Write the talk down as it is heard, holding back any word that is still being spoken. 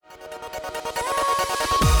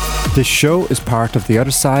This show is part of the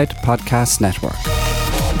Other Side Podcast Network.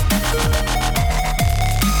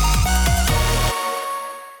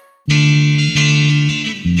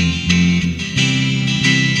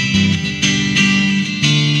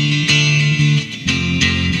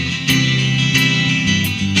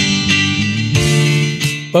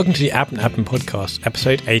 Welcome to the Appen Podcast,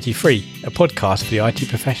 episode 83, a podcast for the IT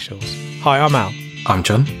professionals. Hi, I'm Al. I'm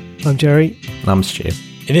John. I'm Jerry. And I'm Stu.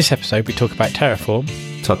 In this episode, we talk about Terraform.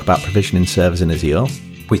 Talk about provisioning servers in Azure.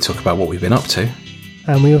 We talk about what we've been up to.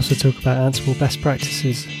 And we also talk about Ansible best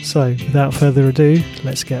practices. So, without further ado,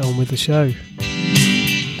 let's get on with the show.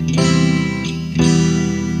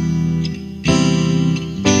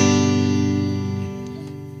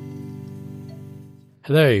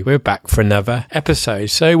 Hello, we're back for another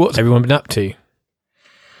episode. So, what's everyone been up to?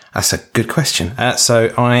 That's a good question.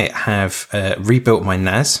 So I have rebuilt my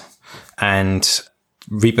NAS and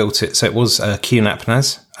rebuilt it. So it was a QNAP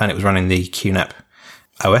NAS and it was running the QNAP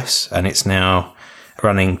OS, and it's now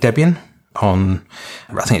running Debian on,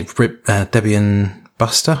 I think it's Debian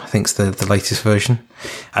Buster. I think it's the latest version.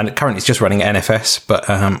 And currently it's just running NFS, but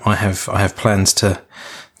I have plans to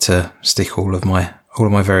stick all of my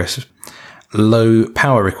various low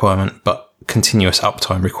power requirement but continuous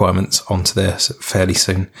uptime requirements onto there fairly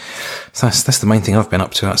soon. So that's the main thing I've been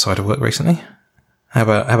up to outside of work recently. How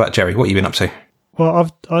about Jerry? What have you been up to?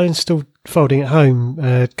 Well, I installed Folding at Home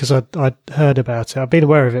because I'd heard about it. I've been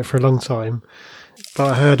aware of it for a long time,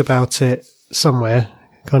 but I heard about it somewhere.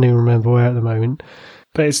 Can't even remember where at the moment.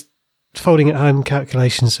 But it's Folding at Home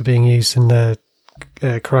calculations are being used in the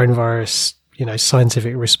coronavirus,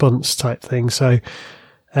 scientific response type thing. So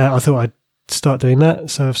I thought I'd start doing that.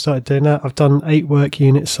 So I've started doing that. I've done 8 work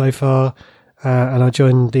units so far, and I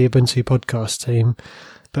joined the Ubuntu podcast team.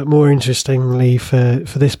 But more interestingly for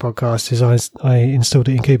this podcast is I installed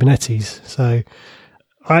it in Kubernetes. So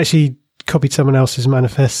I actually copied someone else's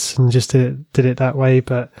manifests and just did it that way.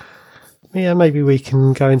 But yeah, maybe we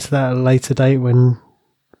can go into that at a later date when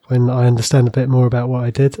I understand a bit more about what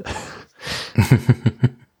I did.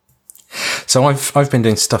 So I've been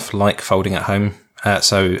doing stuff like Folding at Home.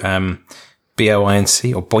 BOINC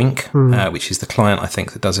or Boink, which is the client I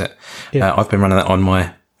think that does it. Yeah. I've been running that on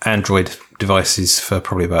my Android devices for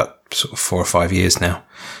probably about sort of 4 or 5 years now,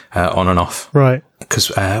 on and off. Right. Because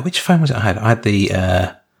which phone was it I had? I had the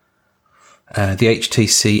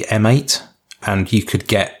HTC M8, and you could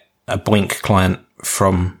get a Boink client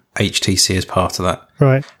from HTC as part of that.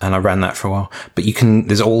 Right. And I ran that for a while. But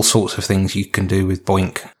there's all sorts of things you can do with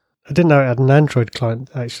Boink. I didn't know it had an Android client,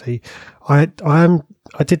 actually. I did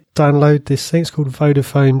download this thing. It's called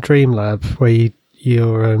Vodafone Dreamlab, where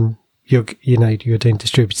you're doing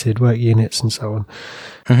distributed work units and so on.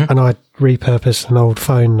 Mm-hmm. And I repurposed an old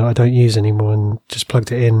phone that I don't use anymore and just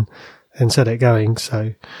plugged it in and set it going.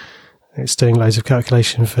 So it's doing loads of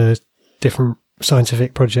calculation for different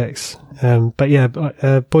scientific projects. But yeah,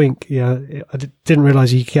 Boink, I didn't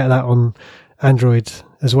realise you could get that on Android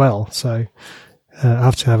as well. So I'll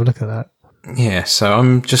have to have a look at that. Yeah, so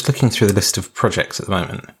I'm just looking through the list of projects at the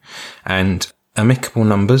moment, and Amicable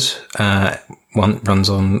Numbers one runs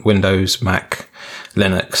on Windows, Mac,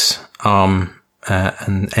 Linux, ARM,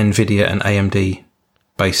 and NVIDIA and AMD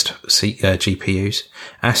based GPUs.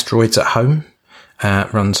 Asteroids at Home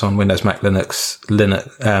runs on Windows, Mac, Linux,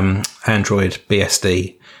 Android,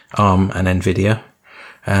 BSD, ARM, and NVIDIA.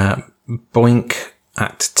 Boink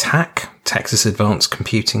at TAC, Texas Advanced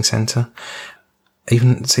Computing Center.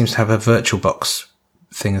 Even seems to have a VirtualBox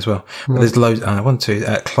thing as well. But there's loads.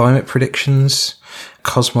 Climate predictions,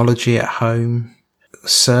 cosmology at home.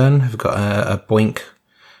 CERN have got a Boink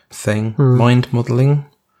thing. Mind modeling.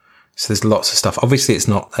 So there's lots of stuff. Obviously, it's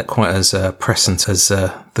not quite as present as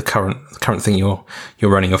the current thing you're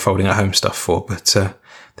running your Folding at Home stuff for. But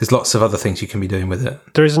there's lots of other things you can be doing with it.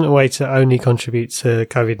 There isn't a way to only contribute to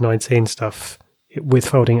COVID-19 stuff with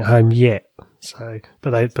Folding at Home yet. So,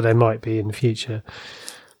 but they might be in the future.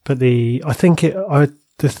 But I think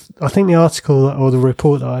the article or the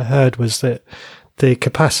report that I heard was that the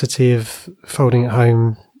capacity of Folding at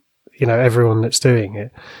Home, everyone that's doing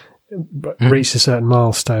it, reached a certain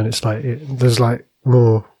milestone. It's like there's like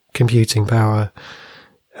more computing power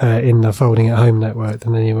in the Folding at Home network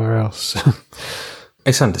than anywhere else.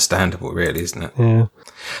 It's understandable, really, isn't it? Yeah.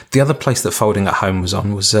 The other place that Folding at Home was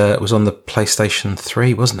on was on the PlayStation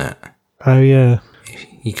 3, wasn't it? Oh, yeah.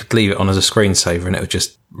 You could leave it on as a screensaver and it would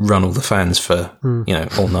just run all the fans for,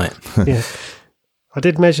 all night. Yeah. I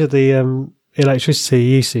did measure the electricity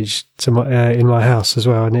usage in my house as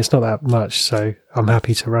well, and it's not that much, so I'm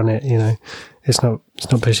happy to run it, It's not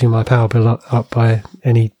pushing my power bill up by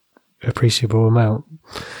any appreciable amount.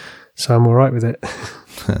 So I'm all right with it.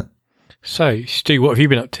 So, Stu, what have you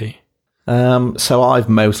been up to? So I've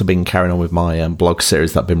mostly been carrying on with my blog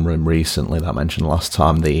series that I've been running recently that I mentioned last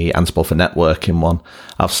time, the Ansible for Networking one.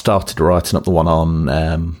 I've started writing up the one on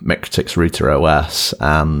MikroTik's Router OS,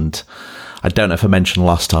 and I don't know if I mentioned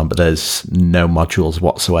last time, but there's no modules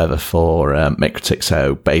whatsoever for MikroTik.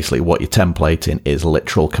 So basically what you're templating is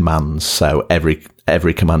literal commands. So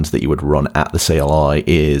every command that you would run at the CLI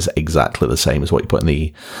is exactly the same as what you put in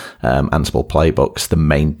the Ansible playbooks. The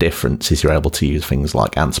main difference is you're able to use things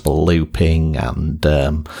like Ansible looping and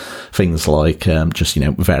things like just,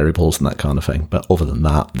 variables and that kind of thing. But other than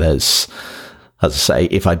that, there's, as I say,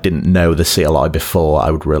 if I didn't know the CLI before,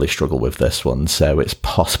 I would really struggle with this one. So it's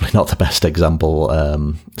possibly not the best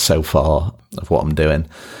example so far of what I'm doing.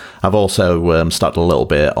 I've also started a little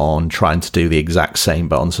bit on trying to do the exact same,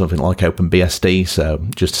 but on something like OpenBSD. So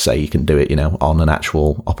just to say you can do it, on an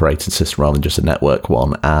actual operating system rather than just a network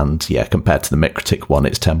one. And yeah, compared to the MikroTik one,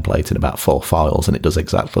 it's templated about 4 files and it does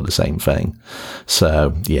exactly the same thing.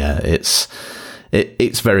 So yeah, it's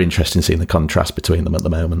very interesting seeing the contrast between them at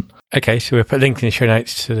the moment. Okay, so we'll put a link in the show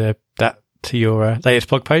notes to your latest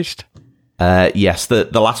blog post. Yes, the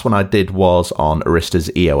last one I did was on Arista's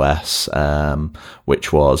EOS,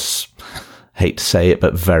 which was, hate to say it,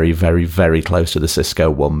 but very, very, very close to the Cisco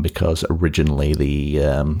one, because originally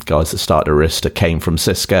the guys that started Arista came from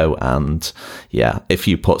Cisco, and yeah, if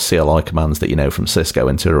you put CLI commands that you know from Cisco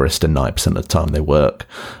into Arista, 90% of the time they work.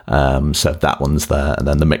 So that one's there, and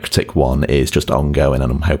then the MikroTik one is just ongoing,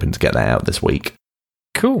 and I'm hoping to get that out this week.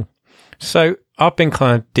 Cool. So I've been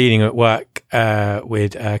kind of dealing at work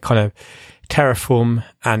with kind of Terraform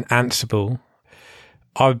and Ansible.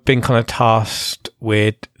 I've been kind of tasked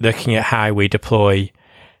with looking at how we deploy,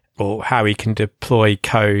 or how we can deploy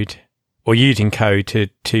code, or using code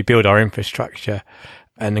to build our infrastructure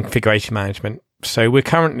and configuration management. So we're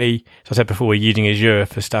currently, as I said before, we're using Azure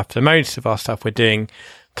for stuff. So most of our stuff we're doing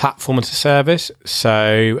platform as a service.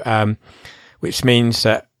 So which means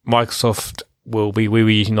that Microsoft we were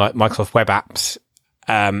using like Microsoft Web Apps.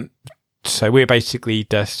 So we're basically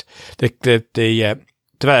just the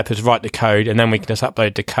developers write the code, and then we can just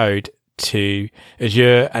upload the code to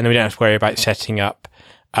Azure, and then we don't have to worry about setting up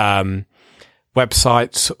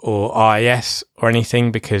websites or IIS or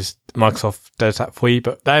anything, because Microsoft does that for you.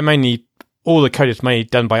 But they're mainly, all the code is mainly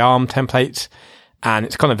done by ARM templates, and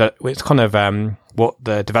it's kind of what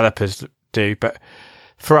the developers do. But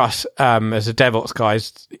for us, as a DevOps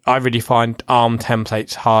guys, I really find ARM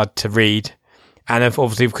templates hard to read. And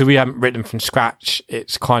obviously, because we haven't written from scratch,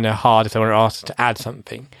 it's kind of hard if they want to ask us to add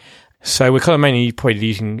something. So we're kind of mainly probably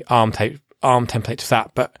using ARM templates for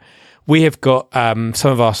that. But we have got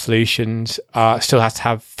some of our solutions still have to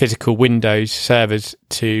have physical Windows servers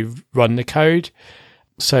to run the code.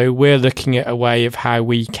 So we're looking at a way of how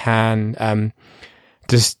we can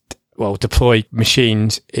deploy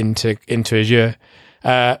machines into Azure.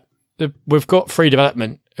 We've got free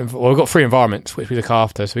development. We've got 3 environments which we look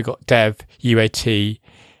after. So we've got dev, UAT,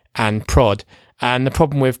 and prod. And the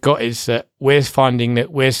problem we've got is that we're finding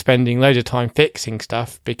that we're spending loads of time fixing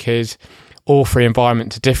stuff because all 3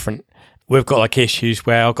 environments are different. We've got like issues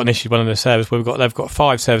where I've got an issue with one of the servers where they've got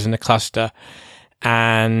 5 servers in the cluster,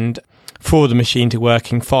 and 4 of the machines are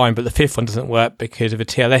working fine, but the 5th one doesn't work because of a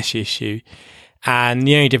TLS issue. And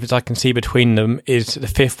the only difference I can see between them is that the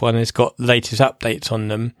 5th one has got the latest updates on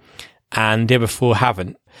them, and the other 4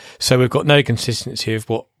 haven't. So we've got no consistency of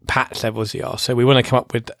what patch levels they are. So we want to come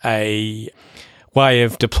up with a way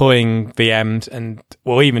of deploying VMs, and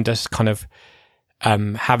even just kind of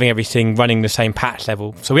having everything running the same patch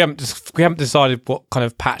level. So we haven't decided what kind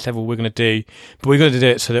of patch level we're going to do, but we're going to do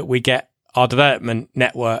it so that we get our development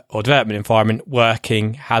network or development environment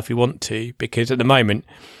working how we want to. Because at the moment,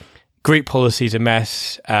 group policy is a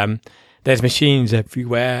mess. There's machines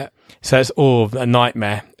everywhere. So it's all a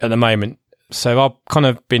nightmare at the moment. So I've kind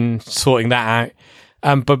of been sorting that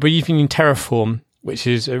out. But we're using Terraform, which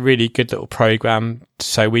is a really good little program,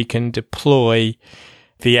 so we can deploy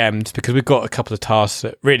VMs, because we've got a couple of tasks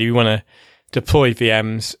that really we want to deploy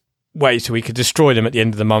VMs, so we could destroy them at the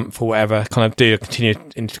end of the month or whatever, kind of do a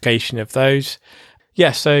continuous integration of those.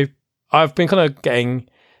 Yeah, so I've been kind of getting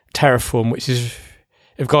Terraform, which is,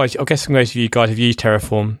 I guess most of you guys have used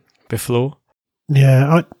Terraform before.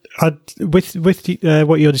 Yeah, with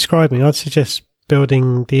what you're describing, I'd suggest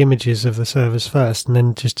building the images of the servers first and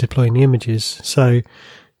then just deploying the images. So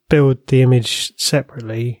build the image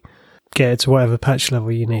separately, get it to whatever patch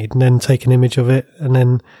level you need, and then take an image of it. And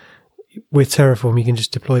then with Terraform, you can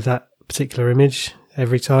just deploy that particular image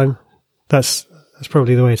every time. That's That's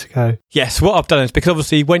probably the way to go. Yes, what I've done is, because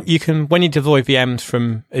obviously when you deploy VMs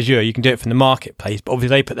from Azure, you can do it from the marketplace, but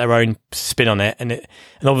obviously they put their own spin on it, and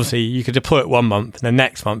obviously you could deploy it 1 month and the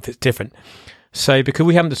next month it's different. So because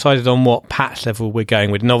we haven't decided on what patch level we're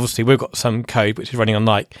going with, and obviously we've got some code which is running on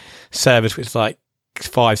like servers which is like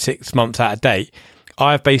 5-6 months out of date,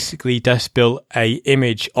 I've basically just built a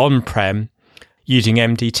image on-prem using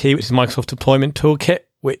MDT, which is Microsoft Deployment Toolkit,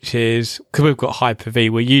 which is, because we've got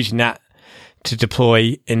Hyper-V, we're using that to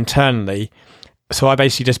deploy internally. So I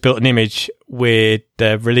basically just built an image with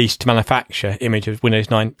the release to manufacture image of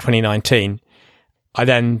Windows 9 2019. I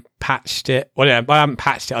then patched it. Well, I haven't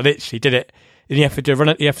patched it. I literally did it. Then you have to run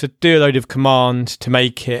it. You have to do a load of commands to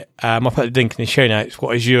make it. I'll put the link in the show notes.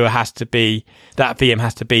 What Azure has to be, that VM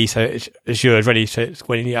has to be, so Azure is ready. So it's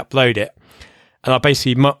when you upload it. And I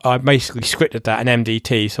basically scripted that in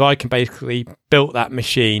MDT, so I can basically build that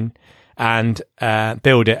machine and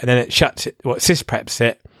build it, and then it shuts it, syspreps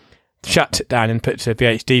it, shuts it down and puts a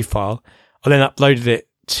VHD file. I then uploaded it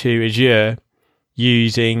to Azure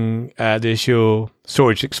using the Azure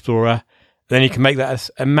Storage Explorer. And then you can make that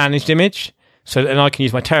as a managed image. So then I can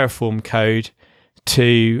use my Terraform code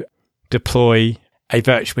to deploy a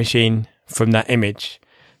virtual machine from that image.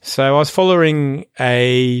 So I was following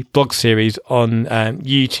a blog series on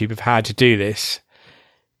YouTube of how to do this.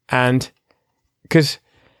 And because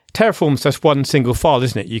Terraform's just one single file,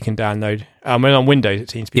 isn't it? You can download. When on Windows, it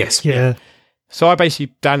seems to be. Yes. Yeah. So I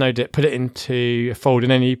basically downloaded it, put it into a folder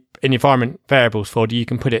in any environment variables folder. You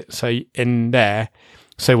can put it so in there.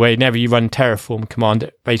 So whenever you run Terraform command,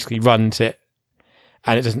 it basically runs it,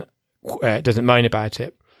 and it doesn't moan about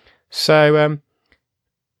it. So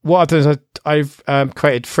what I've done is I've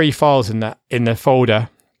created 3 files in the folder.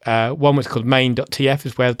 One was called main.tf,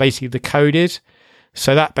 is where basically the code is.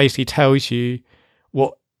 So that basically tells you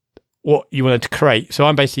what you wanted to create. So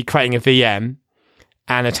I'm basically creating a VM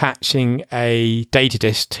and attaching a data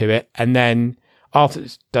disk to it, and then after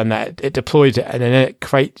it's done that, it deploys it, and then it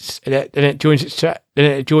creates, and then it joins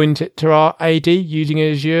it to our AD using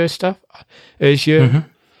Azure stuff. Azure. Mm-hmm.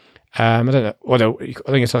 I don't know. Well,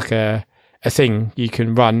 I think it's like a thing you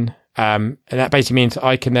can run, and that basically means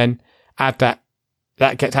I can then add that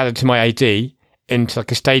gets added to my AD into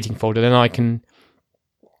like a staging folder. Then I can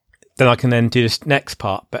then do this next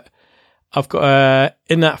part. But I've got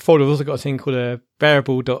in that folder, I've also got a thing called a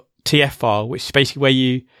variable.tf file, which is basically where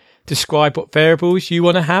you describe what variables you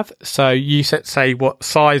want to have. So you say what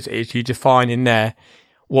size it is, you define in there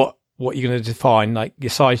what you're going to define, like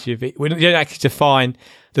your size of it. You don't actually define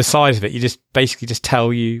the size of it. You just basically just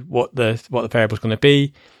tell you what the variable is going to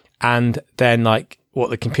be, and then like what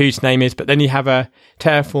the computer name is. But then you have a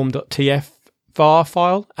terraform.tf var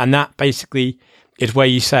file, and that basically is where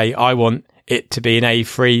you say, I want it to be an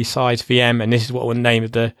A3 size VM, and this is what the name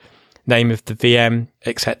of the VM,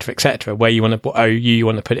 etc., where you want to, what OU you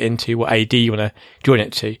want to put it into, what AD you want to join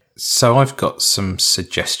it to. So I've got some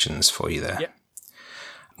suggestions for you there. Yep.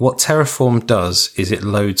 What Terraform does is it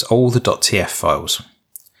loads all the .tf files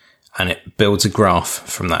and it builds a graph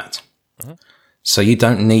from that. Mm-hmm. So you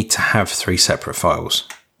don't need to have 3 separate files.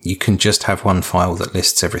 You can just have one file that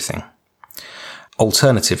lists everything.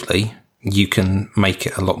 Alternatively, you can make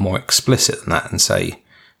it a lot more explicit than that and say,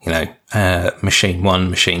 machine 1,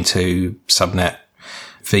 machine 2, subnet,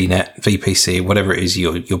 VNet, VPC, whatever it is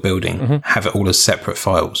you're building, mm-hmm. have it all as separate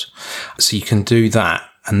files. So you can do that.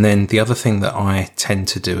 And then the other thing that I tend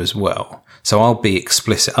to do as well, so I'll be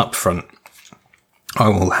explicit up front. I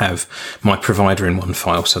will have my provider in one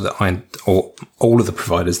file so that or all of the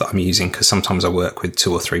providers that I'm using, because sometimes I work with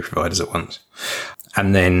 2 or 3 providers at once,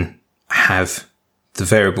 and then have the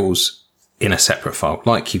variables in a separate file,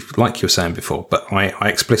 like you were saying before, but I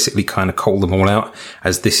explicitly kind of call them all out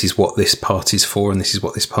as this is what this part is for and this is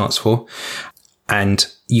what this part's for. And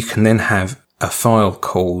you can then have a file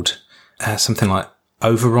called something like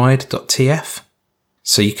override.tf.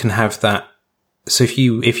 So you can have that. So if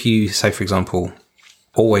you say, for example,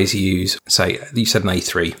 always use, say, you said an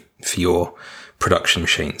A3 for your production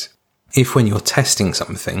machines. If when you're testing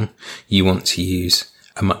something, you want to use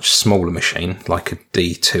a much smaller machine, like a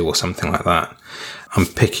D2 or something like that. I'm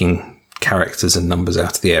picking characters and numbers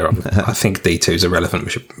out of the air. I think D2 is a relevant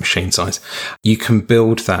machine size. You can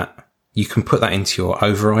build that. You can put that into your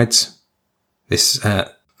overrides, this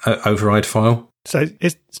override file. So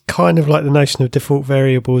it's kind of like the notion of default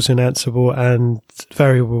variables in Ansible and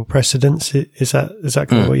variable precedence. Is that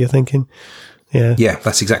kind of what you're thinking? Yeah. Yeah,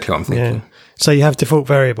 that's exactly what I'm thinking. Yeah. So you have default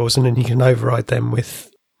variables and then you can override them with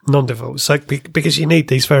non-default. So because you need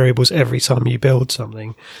these variables every time you build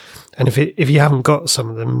something. And if you haven't got some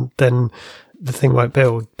of them, then the thing won't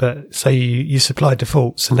build. But say you supply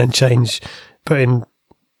defaults and then change put in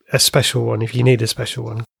a special one if you need a special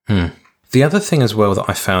one. The other thing as well that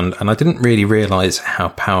I found, and I didn't really realise how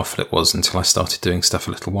powerful it was until I started doing stuff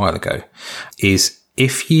a little while ago, is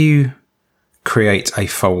if you create a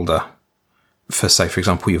folder for, say, for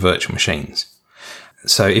example, your virtual machines.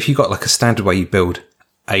 So if you've got like a standard way you build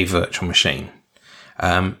a virtual machine,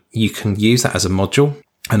 you can use that as a module.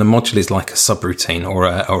 And a module is like a subroutine or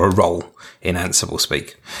a role in Ansible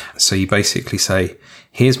speak. So you basically say,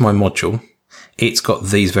 here's my module. It's got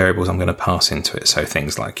these variables I'm going to pass into it. So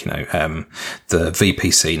things like, the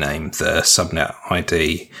VPC name, the subnet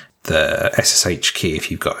ID, the SSH key, if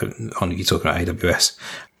you're talking about AWS,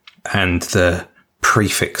 and the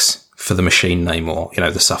prefix for the machine name, or,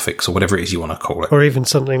 the suffix, or whatever it is you want to call it. Or even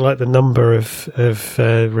something like the number of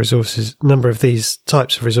resources, number of these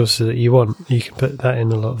types of resources that you want. You can put that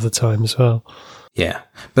in a lot of the time as well. Yeah.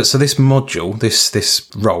 But so this module, this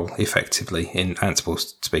role, effectively, in Ansible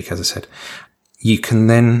speak, as I said, you can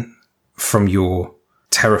then, from your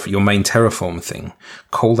main Terraform thing,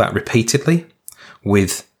 call that repeatedly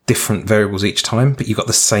with different variables each time, but you've got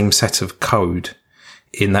the same set of code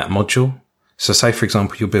in that module. So say, for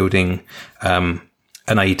example, you're building an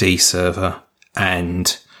AD server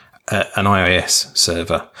and an IIS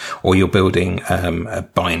server, or you're building a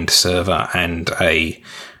bind server and a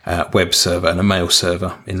web server and a mail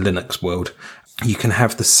server in Linux world. You can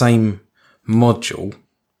have the same module,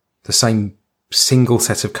 the same single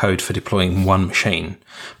set of code for deploying one machine,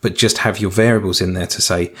 but just have your variables in there to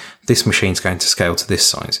say, this machine's going to scale to this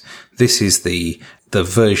size. This is the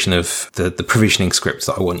version of the provisioning script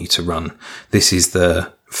that I want you to run. This is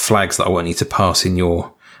the flags that I want you to pass in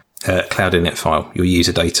your cloud init file, your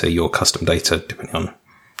user data, your custom data, depending on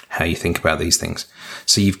how you think about these things.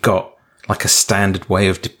 So you've got like a standard way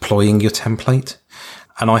of deploying your template.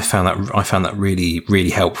 And I found that really,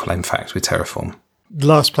 really helpful, in fact, with Terraform. The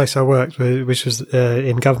last place I worked with, which was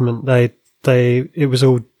in government, it was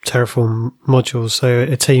all Terraform modules. So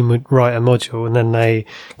a team would write a module, and then they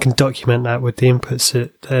can document that with the inputs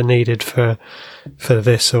that are needed for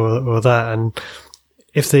this or that. And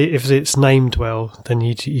if it's named well, then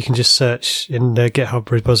you can just search in the GitHub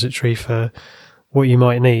repository for what you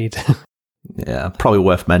might need. Yeah, probably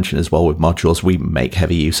worth mentioning as well with modules, we make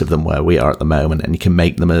heavy use of them where we are at the moment, and you can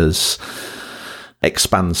make them as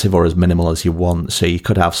expansive or as minimal as you want. So you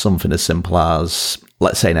could have something as simple as,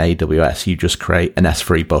 let's say in AWS, you just create an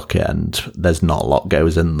S3 bucket and there's not a lot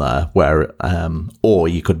goes in there, or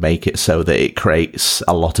you could make it so that it creates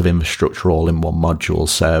a lot of infrastructure all in one module.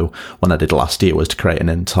 So what I did last year was to create an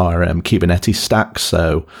entire Kubernetes stack.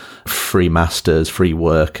 So 3 masters, 3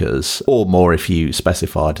 workers, or more if you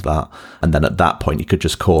specified that. And then at that point, you could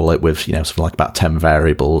just call it with, something like about 10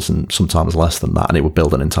 variables and sometimes less than that. And it would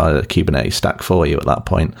build an entire Kubernetes stack for you at that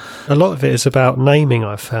point. A lot of it is about naming,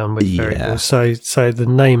 I've found, with variables. So the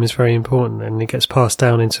name is very important, and it gets passed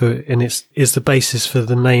down into, and is the basis for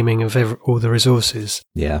the naming of all the resources.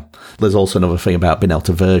 Yeah. There's also another thing about being able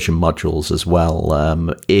to version modules as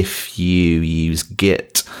well. If you use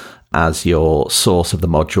Git as your source of the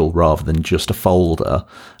module rather than just a folder,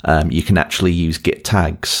 you can actually use Git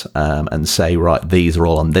tags and say, right, these are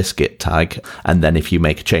all on this Git tag. And then if you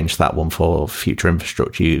make a change to that one for future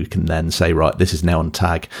infrastructure, you can then say, right, this is now on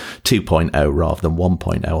tag 2.0 rather than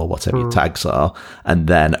 1.0 or whatever your tags are. And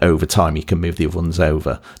then over time, you can move the other ones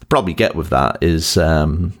over. The problem you get with that is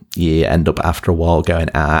you end up after a while going,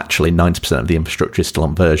 actually 90% of the infrastructure is still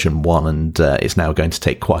on version 1, and it's now going to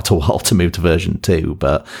take quite a while to move to version 2,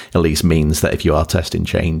 but at least means that if you are testing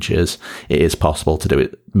changes, it is possible to do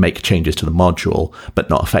it, make changes to the module, but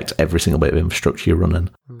not affect every single bit of infrastructure you're running.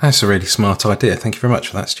 That's a really smart idea. Thank you very much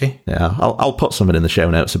for that, Stu. Yeah, I'll put something in the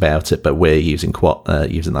show notes about it, but we're using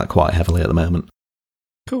that quite heavily at the moment.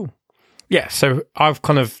 Cool. Yeah, so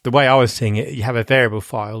the way I was seeing it, you have a variable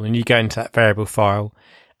file and you go into that variable file,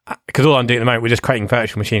 because all I'm doing at the moment, we're just creating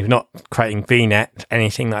virtual machines. We're not creating VNet,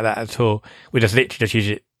 anything like that at all. We just literally just use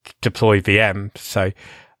it to deploy VMs. So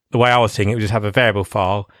the way I was seeing it, we just have a variable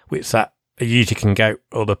file, which that a user can go,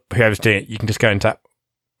 or whoever's doing it, you can just go into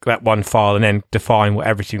that one file and then define what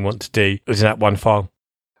everything you want to do within that one file.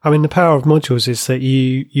 I mean, the power of modules is that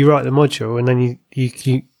you write the module, and then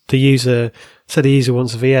the user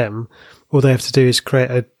wants a VM. All they have to do is create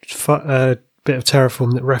a bit of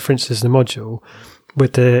Terraform that references the module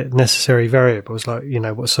with the necessary variables, like,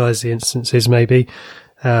 what size the instance is, maybe,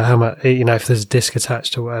 how much, if there's a disk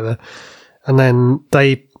attached or whatever. And then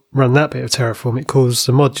they run that bit of Terraform. It calls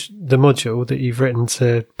the module that you've written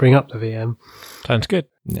to bring up the VM. Sounds good.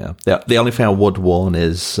 Yeah. The only thing I would warn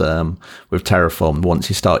is with Terraform, once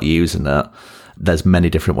you start using it, there's many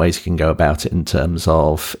different ways you can go about it in terms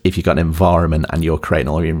of if you've got an environment and you're creating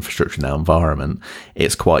all your infrastructure in that environment,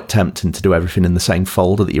 it's quite tempting to do everything in the same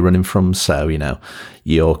folder that you're running from. So,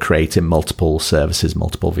 you're creating multiple services,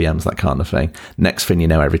 multiple VMs, that kind of thing. Next thing you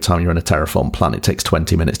know, every time you run a Terraform plan, it takes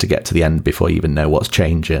 20 minutes to get to the end before you even know what's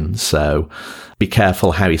changing. So be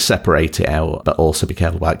careful how you separate it out, but also be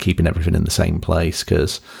careful about keeping everything in the same place,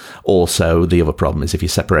 because also the other problem is if you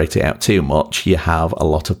separate it out too much, you have a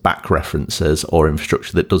lot of back references or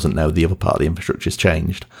infrastructure that doesn't know the other part of the infrastructure has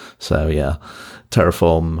changed. So yeah,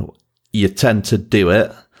 Terraform, you tend to do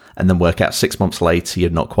it and then work out 6 months later you're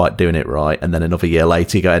not quite doing it right, and then another year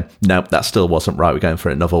later you're going, nope, that still wasn't right, we're going for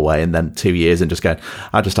it another way, and then 2 years and just going,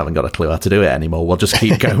 I just haven't got a clue how to do it anymore, we'll just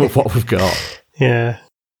keep going with what we've got. Yeah.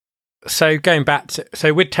 So going back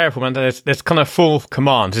to, with Terraform, there's kind of 4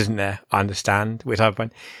 commands, isn't there? I understand, which I've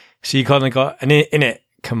went. So you kind of got an init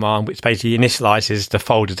command, which basically initializes the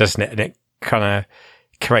folder, doesn't it? And it kind of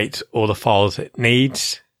creates all the files it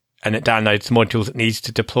needs, and it downloads the modules it needs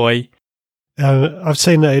to deploy. I've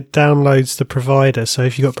seen that it downloads the provider. So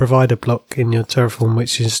if you've got provider block in your Terraform,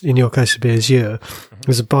 which is in your case would be Azure,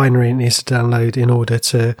 there's a binary it needs to download in order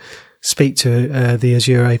to speak to the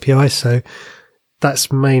Azure API. So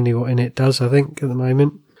that's mainly what init does, I think, at the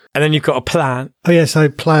moment. And then you've got a plan. Oh yeah, so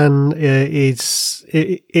plan is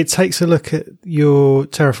it takes a look at your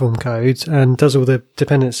Terraform code and does all the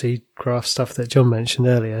dependency graph stuff that John mentioned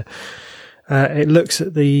earlier. It looks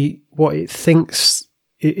at what it thinks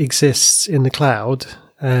it exists in the cloud,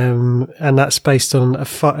 and that's based on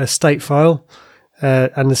a state file.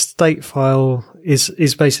 And the state file is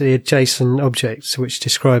basically a JSON object which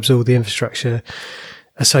describes all the infrastructure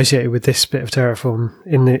associated with this bit of Terraform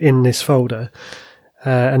in this folder.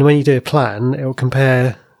 And when you do a plan, it will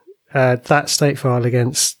compare that state file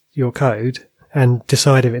against your code and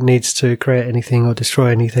decide if it needs to create anything or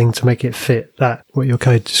destroy anything to make it fit what your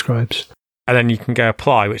code describes. And then you can go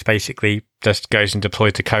apply, which basically just goes and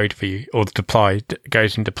deploys the code for you, or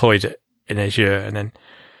goes and deploys it in Azure and then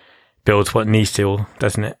builds what it needs to,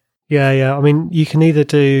 doesn't it? Yeah. I mean, you can either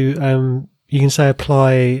do, you can say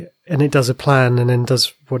apply and it does a plan and then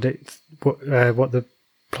does what the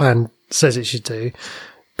plan says it should do.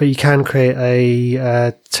 But you can create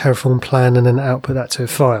a Terraform plan and then output that to a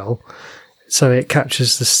file. So it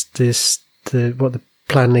captures what the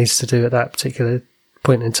plan needs to do at that particular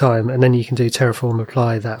point in time, and then you can do Terraform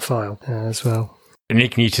apply that file as well. And you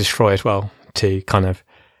can use destroy as well to kind of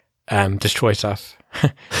destroy stuff.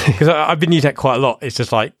 Because I've been using that quite a lot. It's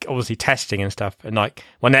just like obviously testing and stuff, and like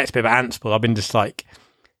my next bit of Ansible, I've been just like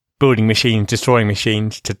building machines, destroying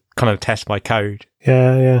machines to kind of test my code.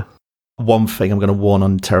 Yeah. One thing I'm going to warn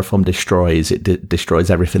on Terraform destroy is it destroys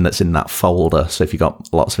everything that's in that folder. So if you've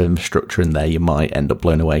got lots of infrastructure in there, you might end up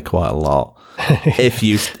blowing away quite a lot. If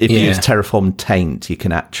you use Terraform taint, you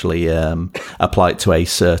can actually apply it to a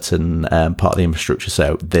certain part of the infrastructure.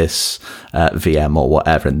 So this VM or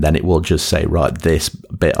whatever, and then it will just say, right, this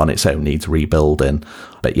bit on its own needs rebuilding.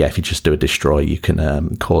 But yeah, if you just do a destroy, you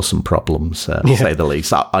can cause some problems, to say the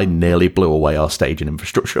least. I nearly blew away our staging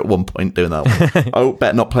infrastructure at one point doing that one. Oh,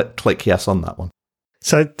 better not click yes on that one.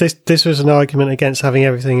 So this was an argument against having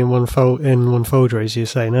everything in one folder, as you were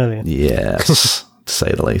saying earlier. Yes, to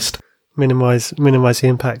say the least. Minimize the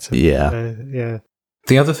impact. Yeah.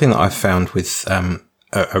 The other thing that I've found with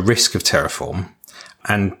a risk of Terraform,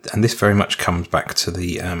 and this very much comes back to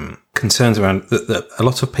the concerns around that a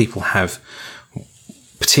lot of people have,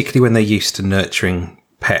 particularly when they're used to nurturing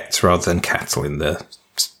pets rather than cattle in the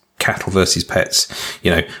cattle versus pets.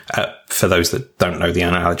 For those that don't know the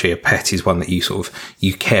analogy, a pet is one that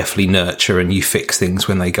you carefully nurture and you fix things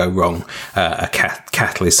when they go wrong. A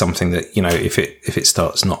cattle is something that, if it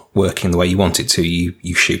starts not working the way you want it to,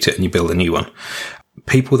 you shoot it and you build a new one.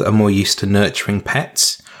 People that are more used to nurturing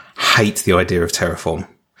pets hate the idea of Terraform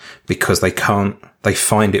because they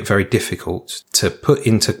find it very difficult to put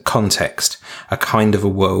into context a kind of a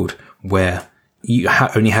world where you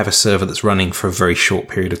only have a server that's running for a very short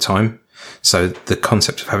period of time. So the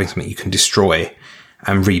concept of having something you can destroy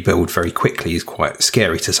and rebuild very quickly is quite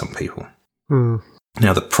scary to some people.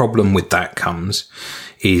 Now, the problem with that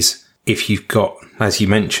is if you've got, as you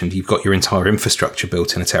mentioned, you've got your entire infrastructure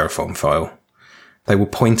built in a Terraform file, they will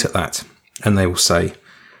point at that and they will say,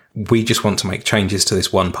 we just want to make changes to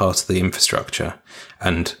this one part of the infrastructure,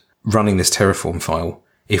 and running this Terraform file,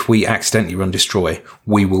 if we accidentally run destroy,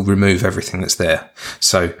 we will remove everything that's there.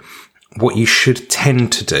 So what you should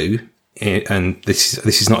tend to do, and this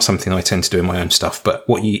is not something I tend to do in my own stuff, but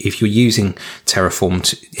if you're using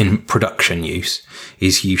Terraform in production use,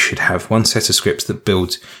 is you should have one set of scripts that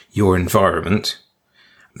builds your environment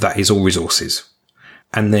that is all resources.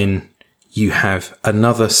 And then you have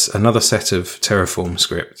another set of Terraform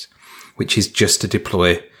script, which is just to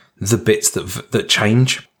deploy the bits that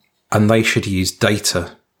change, and they should use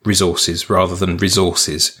data resources rather than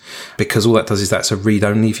resources, because all that does is that's a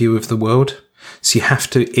read-only view of the world. So you have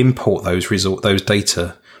to import those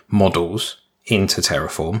data models into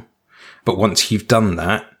Terraform. But once you've done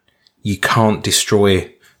that, you can't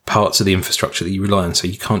destroy parts of the infrastructure that you rely on. So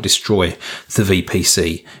you can't destroy the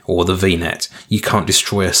VPC or the VNet. You can't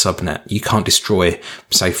destroy a subnet. You can't destroy,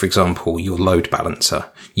 say, for example, your load balancer.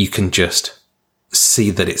 You can just see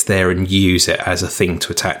that it's there and use it as a thing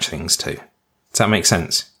to attach things to. Does that make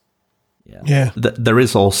sense? Yeah. There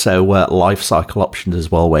is also lifecycle options as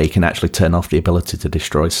well, where you can actually turn off the ability to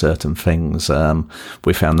destroy certain things.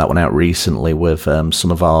 We found that one out recently with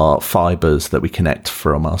some of our fibers that we connect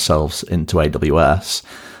from ourselves into AWS.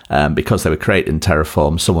 Because they were created in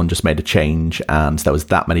Terraform, someone just made a change and there was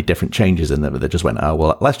that many different changes in there that they just went, oh,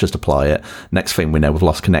 well, let's just apply it. Next thing we know, we've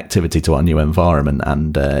lost connectivity to our new environment.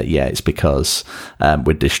 And it's because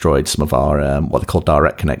we'd destroyed some of our what they call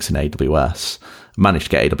direct connects in AWS.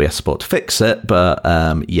 Managed to get AWS support to fix it, but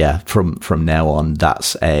from now on,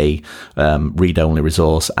 that's a read-only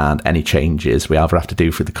resource, and any changes we either have to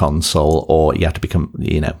do through the console or you have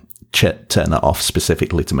to turn it off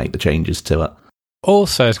specifically to make the changes to it.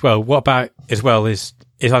 Also, as well, what about as well is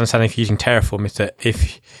understanding if using Terraform is that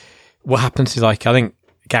if what happens is, like, I think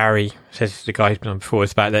Gary says, the guy who's been on before,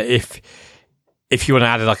 is about that if you want to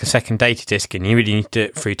add like a second data disk in, you really need to do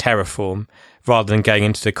it through Terraform rather than going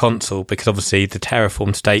into the console, because obviously the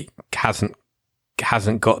Terraform state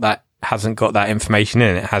hasn't got that information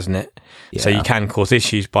in it, hasn't it? Yeah. So you can cause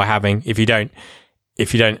issues by having if you don't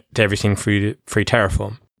do everything through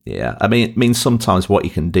Terraform. Yeah, I mean, sometimes what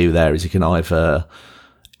you can do there is you can either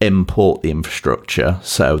import the infrastructure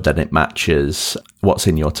so that it matches what's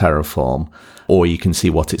in your Terraform, or you can see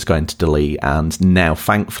what it's going to delete. And now,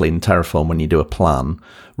 thankfully, in Terraform, when you do a plan,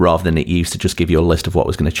 rather than it used to just give you a list of what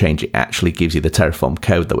was going to change, it actually gives you the Terraform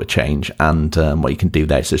code that would change. And what you can do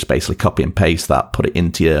there is just basically copy and paste that, put it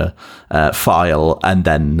into your file, and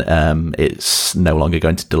then it's no longer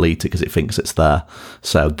going to delete it because it thinks it's there.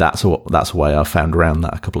 So that's a way I've found around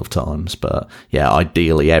that a couple of times. But yeah,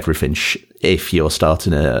 ideally, everything if you're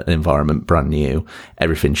starting an environment brand new,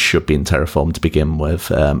 everything should be in Terraform to begin with,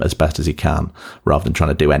 as best as you can, rather than trying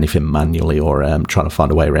to do anything manually or trying to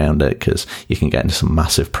find a way around it, because you can get into some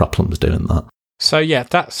massive problems doing that. So yeah,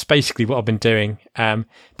 that's basically what I've been doing. But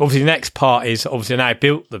obviously the next part is, obviously now I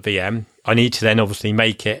built the VM, I need to then obviously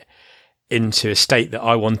make it into a state that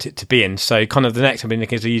I want it to be in. So kind of the next I've been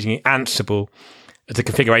looking is using Ansible as a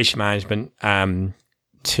configuration management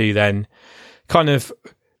to then kind of,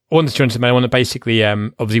 I want to basically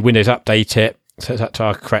obviously Windows update it so it's up to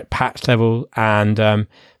our correct patch level, and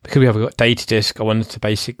because we haven't got data disk, I wanted to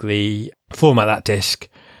basically format that disk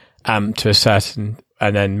to a certain,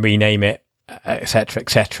 and then rename it,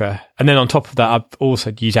 etc. And then on top of that, I've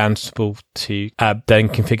also used Ansible to then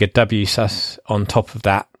configure WSUS on top of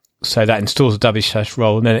that. So that installs a WSUS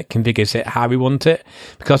role, and then it configures it how we want it.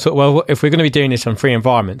 Because I thought, well, if we're going to be doing this on 3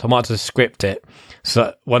 environments, I might as well script it so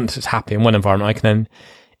that once it's happy in one environment, I can then,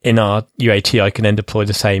 in our UAT, I can then deploy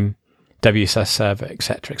the same WSUS server,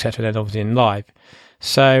 etc., then obviously in live.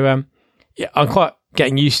 So, I'm quite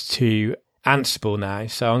getting used to Ansible now.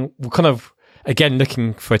 So I'm kind of, again,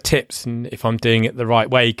 looking for tips and if I'm doing it the right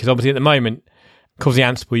way. Because obviously at the moment, because the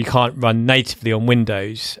Ansible, you can't run natively on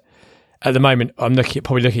Windows. At the moment, I'm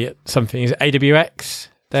probably looking at something. Is it AWX,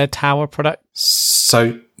 their Tower product?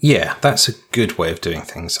 So, yeah, that's a good way of doing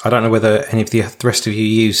things. I don't know whether any of the rest of you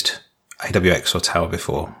used AWX or Tower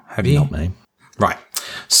before. Have you? Not me. Right.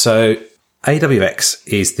 So AWX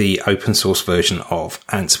is the open source version of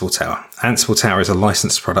Ansible Tower. Ansible Tower is a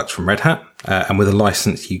licensed product from Red Hat, and with a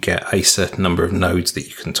license, you get a certain number of nodes that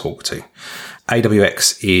you can talk to.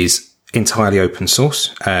 AWX is entirely open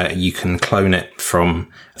source. You can clone it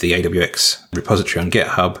from the AWX repository on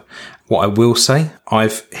GitHub. What I will say,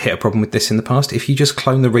 I've hit a problem with this in the past. If you just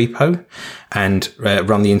clone the repo and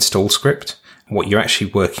run the install script, what you're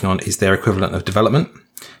actually working on is their equivalent of development,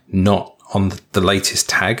 not on the latest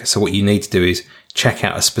tag. So what you need to do is check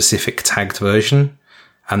out a specific tagged version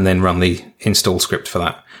and then run the install script for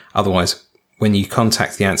that. Otherwise, when you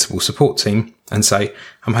contact the Ansible support team and say,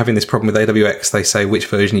 I'm having this problem with AWX, they say, which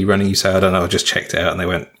version are you running? You say, I don't know, I just checked it out. And they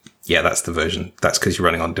went, yeah, that's the version. That's because you're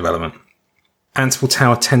running on development. Ansible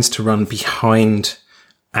Tower tends to run behind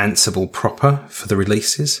Ansible proper for the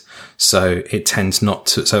releases. So it tends not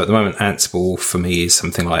to. So at the moment, Ansible for me is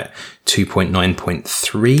something like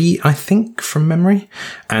 2.9.3, I think, from memory.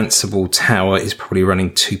 Ansible Tower is probably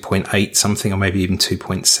running 2.8 something, or maybe even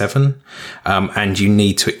 2.7. And you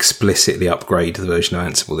need to explicitly upgrade the version of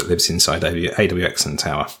Ansible that lives inside AWX and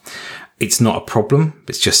Tower. It's not a problem.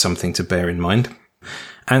 It's just something to bear in mind.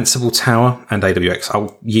 Ansible Tower and AWX,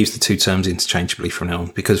 I'll use the two terms interchangeably from now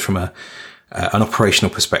on, because from an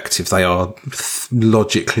operational perspective, they are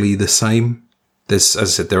logically the same. As I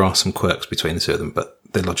said, there are some quirks between the two of them, but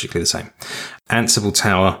they're logically the same. Ansible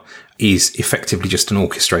Tower is effectively just an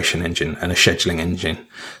orchestration engine and a scheduling engine.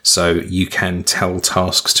 So you can tell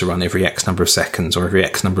tasks to run every X number of seconds, or every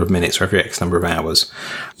X number of minutes, or every X number of hours.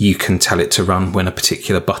 You can tell it to run when a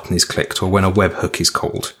particular button is clicked or when a webhook is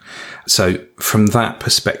called. So from that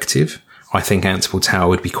perspective, I think Ansible Tower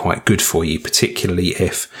would be quite good for you, particularly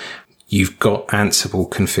if you've got Ansible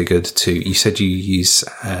configured to, you said you use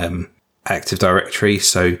Active Directory.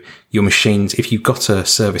 So your machines, if you've got a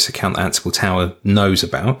service account that Ansible Tower knows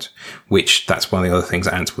about, which that's one of the other things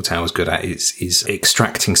that Ansible Tower is good at, is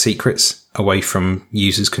extracting secrets away from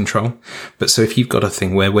users' control. But so if you've got a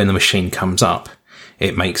thing where when the machine comes up,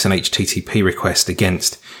 it makes an HTTP request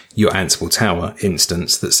against your Ansible Tower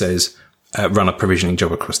instance that says, run a provisioning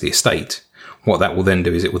job across the estate. What that will then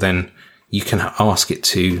do is you can ask it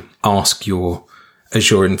to ask your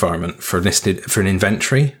Azure environment for an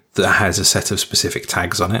inventory that has a set of specific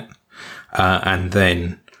tags on it, and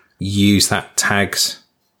then use that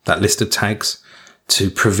list of tags to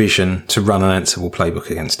run an Ansible playbook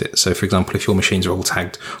against it. So, for example, if your machines are all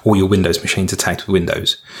tagged, all your Windows machines are tagged with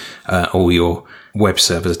Windows, all your web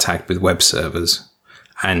servers are tagged with web servers,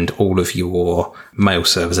 and all of your mail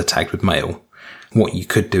servers are tagged with mail, what you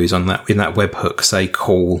could do is in that webhook, say,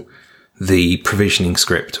 call the provisioning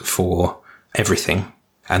script for everything.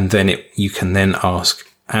 And then you can then ask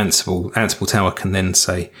Ansible Tower can then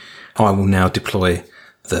say, I will now deploy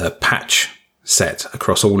the patch set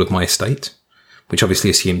across all of my estate, which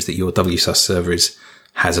obviously assumes that your WSUS server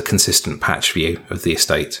has a consistent patch view of the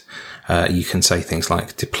estate. You can say things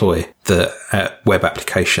like deploy the web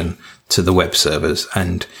application to the web servers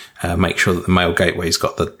and make sure that the mail gateway's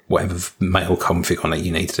got the whatever mail config on it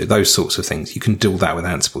you need to do. Those sorts of things. You can do that with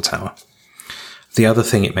Ansible Tower. The other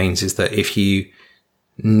thing it means is that if you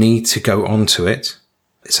need to go onto it,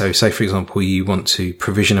 so say, for example, you want to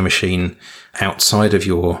provision a machine outside of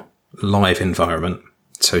your live environment,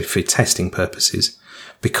 so for testing purposes,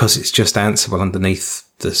 because it's just Ansible underneath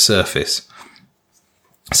the surface.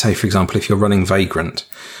 Say, for example, if you're running Vagrant,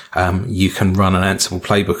 you can run an Ansible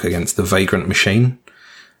playbook against the Vagrant machine.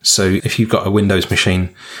 So if you've got a Windows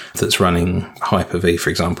machine that's running Hyper-V, for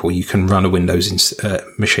example, you can run a Windows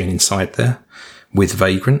machine inside there with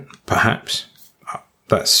Vagrant, perhaps.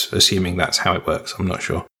 That's assuming that's how it works. I'm not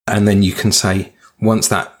sure. And then you can say, once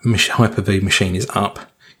that Hyper-V machine is up,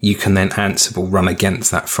 you can then Ansible run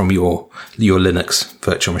against that from your Linux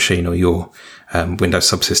virtual machine, or your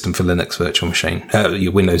Windows subsystem for Linux virtual machine,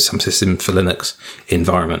 your Windows subsystem for Linux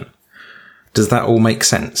environment. Does that all make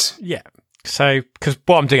sense? Yeah. So, because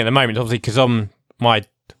what I'm doing at the moment, obviously, because on my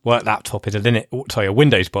work laptop is a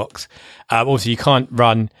Windows box, obviously you can't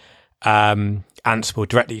run Ansible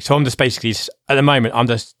directly. So I'm just basically, at the moment, I'm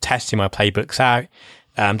just testing my playbooks out,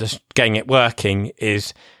 just getting it working.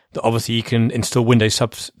 Is that obviously you can install Windows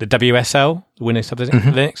the WSL, the Windows subsystem for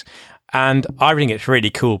Linux, and I think it's really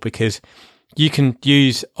cool because you can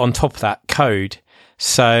use on top of that code.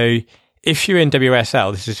 So if you're in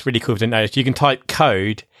WSL, this is really cool if you didn't notice, you can type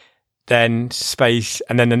code, then space,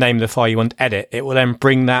 and then the name of the file you want to edit. It will then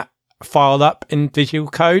bring that file up in Visual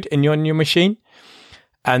Code on your machine.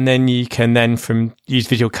 And then you can then use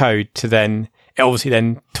Visual Code to then, it obviously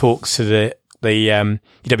then talks to the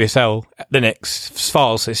WSL Linux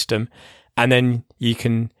file system, and then you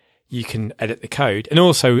can edit the code. And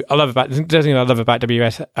also, the other thing I love about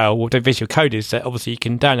WSL or Visual Code is that obviously you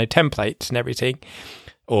can download templates and everything,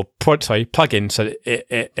 or plugins, so that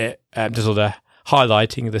it does all the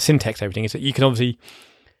highlighting, the syntax, everything. Is that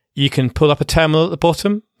you can pull up a terminal at the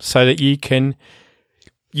bottom so that you can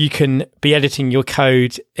be editing your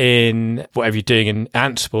code in whatever you're doing in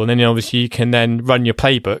Ansible, and then obviously you can then run your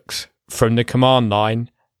playbooks from the command line,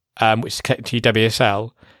 which is connected to your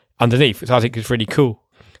WSL underneath, which I think is really cool.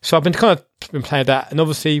 So I've been playing with that, and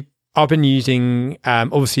obviously I've been using,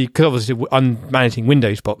 because I'm managing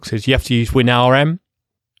Windows boxes, you have to use WinRM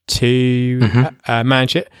to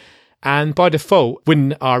manage it. And by default,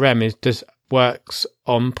 WinRM just works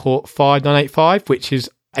on port 5985, which is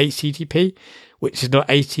HTTP, which is not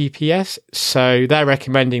HTTPS. So they're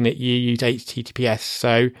recommending that you use HTTPS.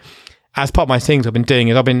 So as part of my things I've been doing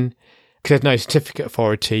is because there's no certificate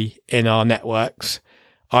authority in our networks,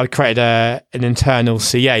 I've created an internal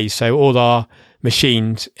CA. So all our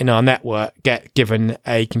machines in our network get given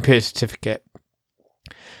a computer certificate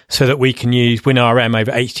so that we can use WinRM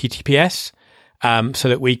over HTTPS, so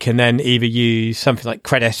that we can then either use something like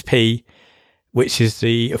CredSP, which is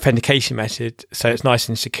the authentication method, so it's nice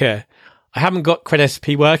and secure. I haven't got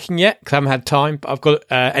CredSP working yet because I haven't had time, but I've got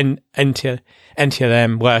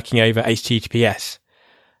NTLM working over HTTPS.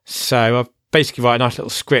 So I've basically write a nice little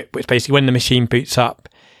script, which basically when the machine boots up,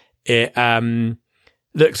 it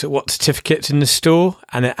looks at what certificates in the store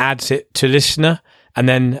and it adds it to listener and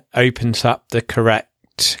then opens up the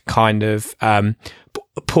correct kind of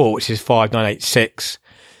port, which is 5986,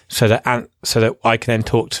 so that I can then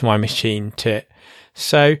talk to my machine to it.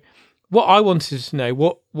 So what I wanted to know,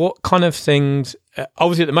 what kind of things,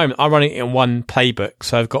 obviously at the moment I'm running it in one playbook,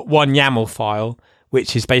 so I've got one YAML file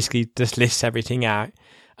which is basically just lists everything out.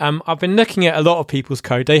 I've been looking at a lot of people's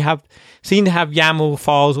code. They seem to have YAML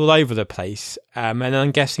files all over the place, and I'm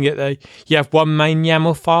guessing that you have one main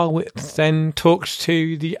YAML file which then talks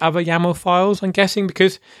to the other YAML files. I'm guessing,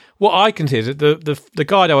 because what I can see is that the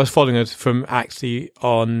guide I was following is from actually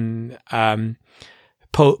on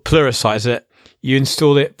Parameterize, that you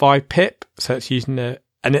install it by pip, so it's using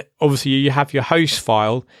obviously you have your host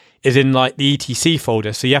file is in like the etc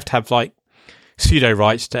folder, so you have to have like sudo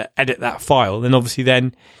rights to edit that file. And obviously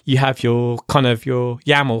then you have your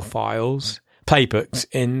YAML files, playbooks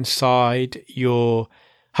inside your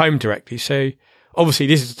home directory. So obviously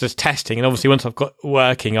this is just testing, and obviously once I've got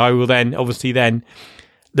working, I will then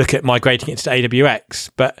look at migrating it to AWX.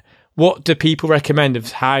 But what do people recommend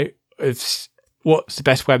what's the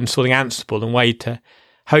best way of installing Ansible and way to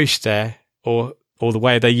host there, or the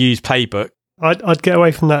way they use playbook? I'd get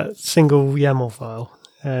away from that single YAML file.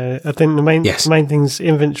 I think the main things: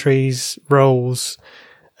 inventories, roles,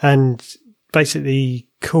 and basically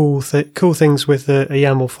cool things with a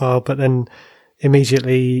YAML file, but then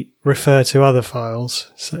immediately refer to other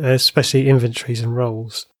files, especially inventories and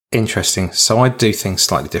roles. Interesting. So I do things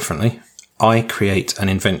slightly differently. I create an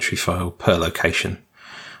inventory file per location.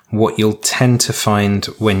 What you'll tend to find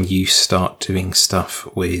when you start doing stuff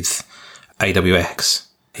with AWX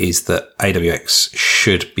is that AWX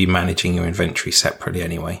should be managing your inventory separately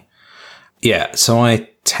anyway. Yeah, so I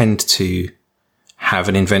tend to have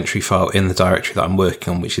an inventory file in the directory that I'm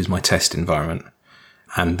working on, which is my test environment.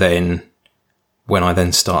 And then when I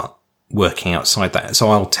then start working outside that, so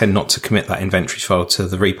I'll tend not to commit that inventory file to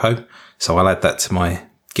the repo. So I'll add that to my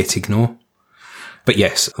git ignore. But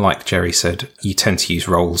yes, like Jerry said, you tend to use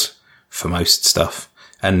roles for most stuff,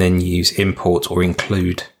 and then use import or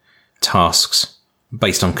include tasks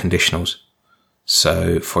based on conditionals.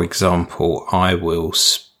 So for example,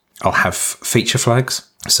 I'll have feature flags.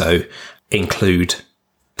 So include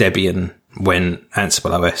Debian when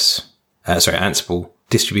Ansible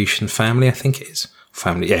distribution family, I think it is.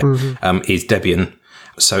 Family, yeah, is Debian.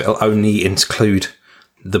 So it'll only include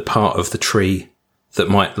the part of the tree that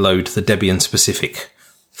might load the Debian specific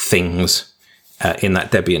things in that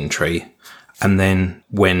Debian tree. And then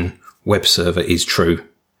when web server is true,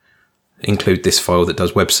 include this file that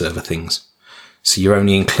does web server things. So you're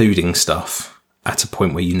only including stuff at a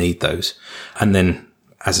point where you need those. And then,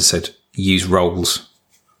 as I said, use roles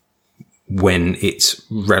when it's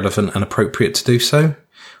relevant and appropriate to do so,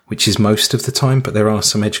 which is most of the time, but there are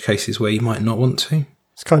some edge cases where you might not want to.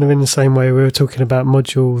 It's kind of in the same way we were talking about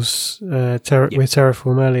modules with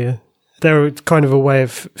Terraform earlier. They're kind of a way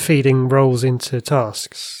of feeding roles into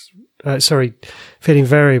tasks. Feeding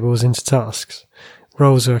variables into tasks.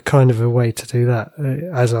 Roles are kind of a way to do that,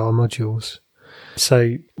 as are modules.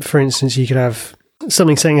 So, for instance, you could have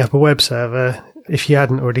something setting up a web server. If you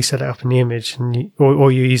hadn't already set it up in the image,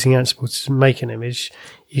 or you're using Ansible to make an image,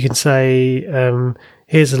 you can say,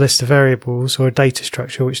 here's a list of variables or a data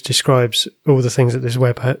structure which describes all the things that this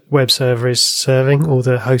web server is serving, all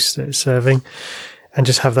the hosts that it's serving, and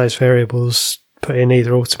just have those variables put in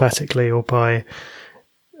either automatically or by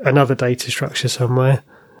another data structure somewhere.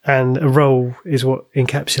 And a role is what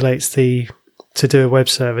encapsulates to do a web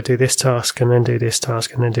server, do this task and then do this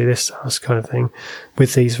task and then do this task kind of thing,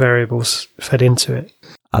 with these variables fed into it.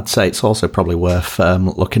 I'd say it's also probably worth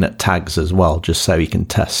looking at tags as well, just so you can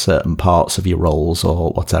test certain parts of your roles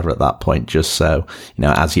or whatever at that point, just so,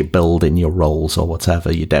 as you're building your roles or whatever,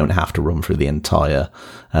 you don't have to run through the entire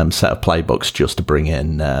set of playbooks just to bring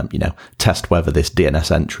in, test whether this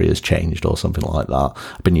DNS entry has changed or something like that.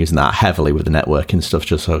 I've been using that heavily with the networking stuff,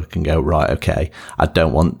 just so I can go, right, okay, I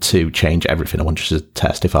don't want to change everything. I want you to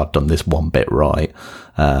test if I've done this one bit right.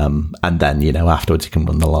 And then, afterwards you can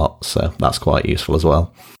run the lot. So that's quite useful as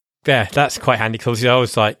well. Yeah, that's quite handy because I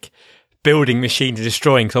was like building machines and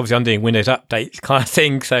destroying, because obviously I'm doing Windows updates kind of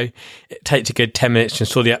thing, so it takes a good 10 minutes to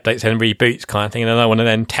install the updates and reboots kind of thing, and then I want to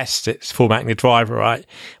then test it's formatting the driver right.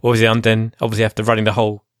 Obviously I'm then after running the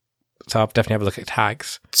whole, so I'll definitely have a look at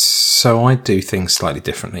tags. So I do things slightly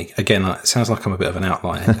differently. Again, it sounds like I'm a bit of an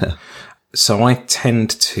outlier. So I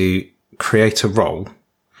tend to create a role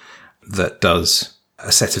that does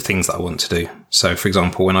a set of things that I want to do. So for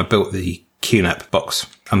example, when I built the QNAP box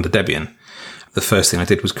under Debian, the first thing I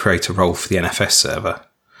did was create a role for the NFS server.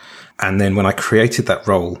 And then when I created that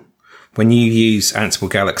role, when you use Ansible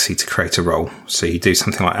Galaxy to create a role, so you do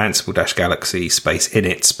something like Ansible-Galaxy space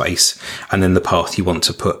init space, and then the path you want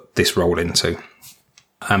to put this role into.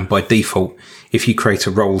 And by default, if you create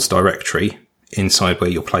a roles directory inside where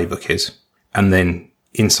your playbook is, and then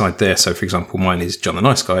inside there, so for example, mine is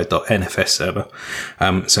johntheniceguy.nfs server.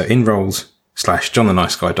 So in roles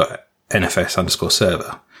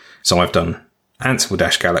 /johntheniceguy.nfs_server. So I've done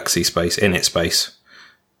Ansible-Galaxy space init space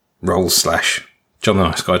roles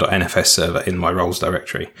 /johntheniceguy.nfs server in my roles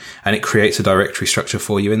directory. And it creates a directory structure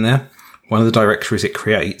for you in there. One of the directories it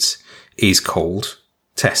creates is called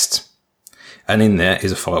tests. And in there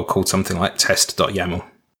is a file called something like test.yaml.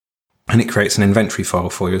 And it creates an inventory file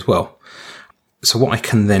for you as well. So what I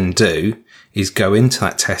can then do is go into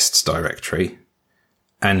that tests directory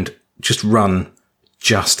and just run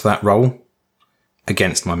just that role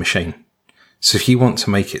against my machine. So if you want to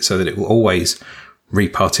make it so that it will always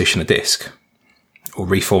repartition a disk or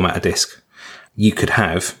reformat a disk, you could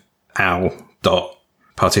have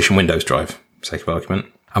al.partition Windows drive, for sake of argument.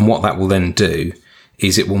 And what that will then do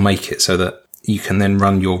is it will make it so that you can then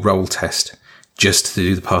run your role test just to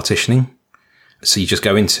do the partitioning. So you just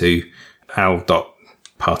go into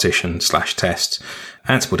al.partition/test,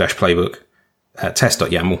 Ansible-playbook,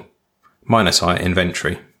 test.yaml, -i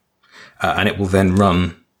inventory, and it will then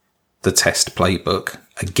run the test playbook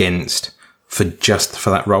for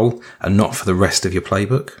that role and not for the rest of your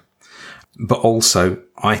playbook. But also,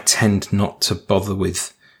 I tend not to bother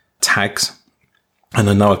with tags. And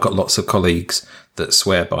I know I've got lots of colleagues that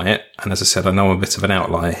swear by it. And as I said, I know I'm a bit of an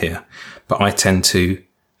outlier here, but I tend to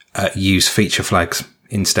use feature flags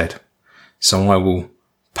instead. So I will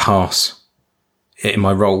pass in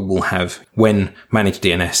my role will have when managed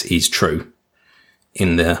DNS is true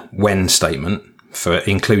in the when statement for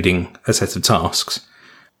including a set of tasks.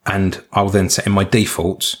 And I'll then set in my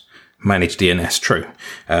defaults, manage DNS true,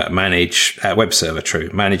 manage web server true,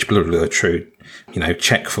 manage blah, blah, blah true,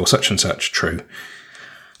 check for such and such true.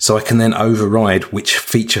 So I can then override which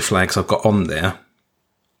feature flags I've got on there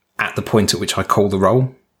at the point at which I call the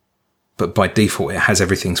role. But by default, it has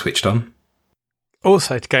everything switched on.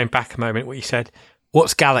 Also, to going back a moment, what you said,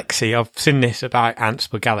 what's Galaxy? I've seen this about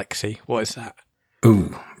Ansible Galaxy. What is that?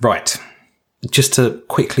 Ooh, right. Just to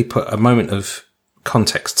quickly put a moment of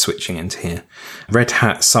context switching into here. Red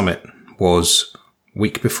Hat Summit was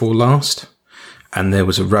week before last, and there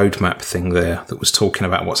was a roadmap thing there that was talking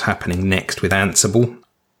about what's happening next with Ansible.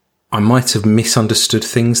 I might have misunderstood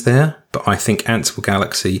things there, but I think Ansible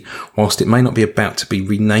Galaxy, whilst it may not be about to be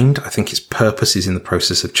renamed, I think its purpose is in the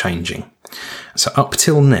process of changing. So up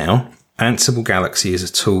till now, Ansible Galaxy is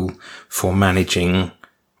a tool for managing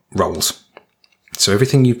roles. So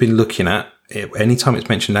everything you've been looking at, anytime it's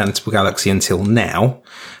mentioned Ansible Galaxy until now,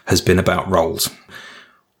 has been about roles.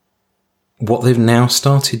 What they've now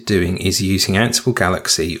started doing is using Ansible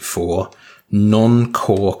Galaxy for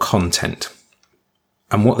non-core content.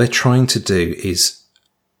 And what they're trying to do is,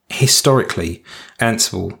 historically,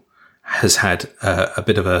 Ansible has had a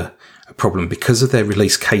bit of a problem because of their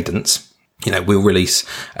release cadence. We'll release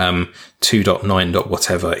 2.9.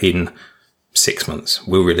 whatever in 6 months.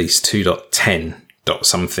 We'll release 2.10.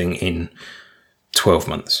 something in 12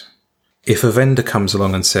 months. If a vendor comes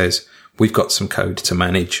along and says, we've got some code to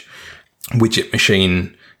manage widget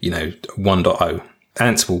machine, 1.0,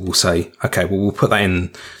 Ansible will say, okay, well, we'll put that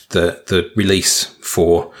in the release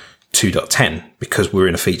for 2.10 because we're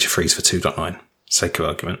in a feature freeze for 2.9, sake of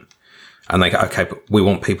argument. And they go, okay, but we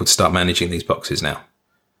want people to start managing these boxes now.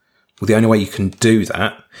 Well, the only way you can do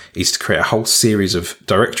that is to create a whole series of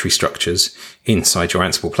directory structures inside your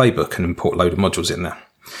Ansible playbook and import a load of modules in there.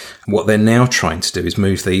 What they're now trying to do is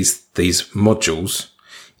move these modules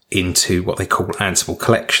into what they call Ansible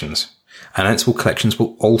collections. And Ansible collections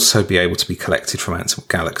will also be able to be collected from Ansible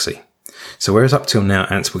Galaxy. So whereas up till now,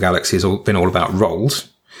 Ansible Galaxy has been all about roles,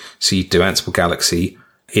 so you do Ansible Galaxy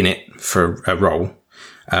init for a role,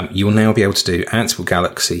 you will now be able to do Ansible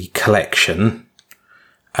Galaxy collection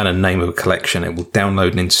and a name of a collection. It will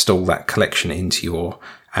download and install that collection into your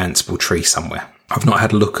Ansible tree somewhere. I've not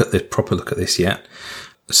had a proper look at this yet.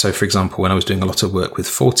 So, for example, when I was doing a lot of work with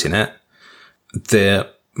Fortinet, their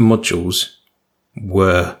modules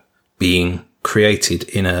were being created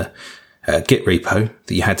in a Git repo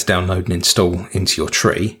that you had to download and install into your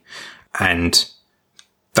tree. And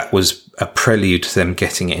that was a prelude to them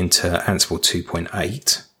getting it into Ansible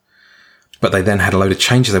 2.8. But they then had a load of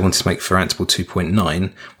changes they wanted to make for Ansible 2.9.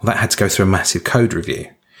 Well, that had to go through a massive code review,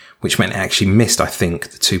 which meant it actually missed, I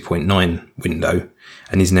think, the 2.9 window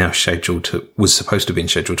and is now was supposed to have been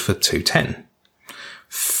scheduled for 2.10.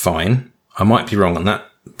 Fine. I might be wrong on that.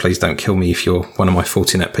 Please don't kill me if you're one of my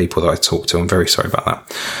Fortinet people that I talk to. I'm very sorry about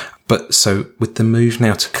that. But so with the move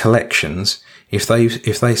now to collections, if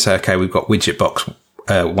they say, okay, we've got widgetbox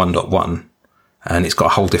 1.1 and it's got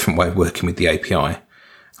a whole different way of working with the API,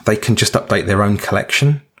 they can just update their own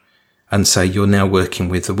collection and say you're now working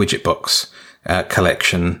with the widgetbox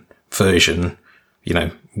collection version,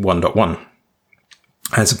 1.1,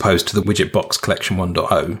 as opposed to the widgetbox collection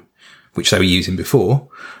 1.0, which they were using before.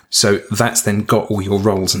 So that's then got all your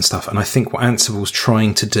roles and stuff. And I think what Ansible's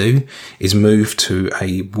trying to do is move to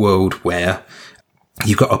a world where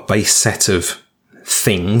you've got a base set of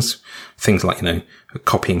things like,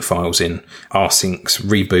 copying files in, rsyncs,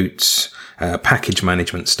 reboots, package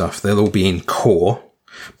management stuff. They'll all be in core,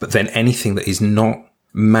 but then anything that is not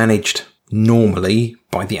managed normally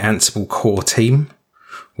by the Ansible core team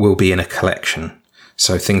will be in a collection.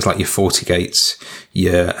 So things like your FortiGates,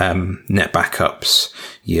 your net backups,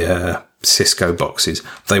 your Cisco boxes,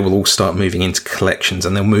 they will all start moving into collections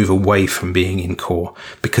and they'll move away from being in core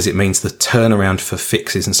because it means the turnaround for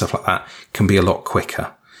fixes and stuff like that can be a lot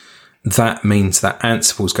quicker. That means that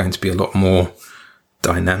Ansible is going to be a lot more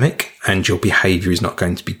dynamic and your behavior is not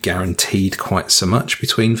going to be guaranteed quite so much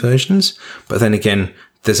between versions. But then again,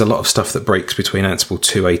 there's a lot of stuff that breaks between Ansible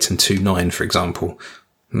 2.8 and 2.9, for example.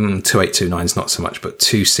 2.8, 2.9 is not so much, but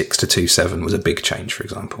 2.6 to 2.7 was a big change, for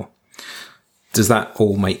example. Does that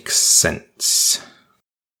all make sense?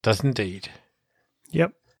 Does indeed.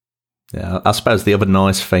 Yep. Yeah, I suppose the other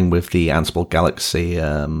nice thing with the Ansible Galaxy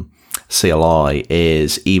CLI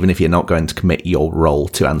is even if you're not going to commit your role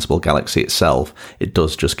to Ansible Galaxy itself, it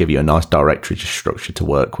does just give you a nice directory structure to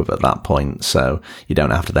work with at that point. So you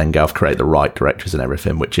don't have to then go off create the right directories and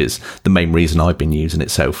everything, which is the main reason I've been using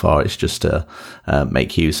it so far. It's just to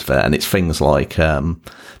make use of it. And it's things like the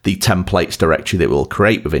templates directory that will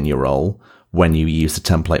create within your role. When you use the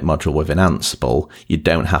template module within Ansible, you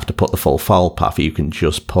don't have to put the full file path. You can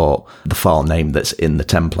just put the file name that's in the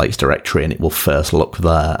templates directory and it will first look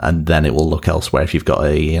there and then it will look elsewhere if you've got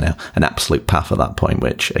an absolute path at that point,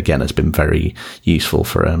 which again has been very useful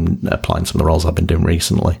for applying some of the roles I've been doing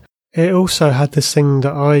recently. It also had this thing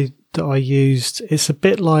that I used. It's a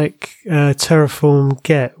bit like Terraform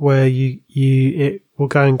Get, where it will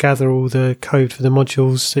go and gather all the code for the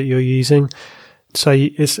modules that you're using. So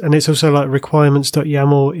it's also like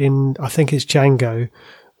requirements.yaml in, I think it's Django,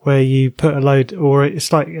 where you put a load, or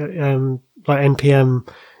it's like npm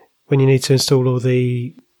when you need to install all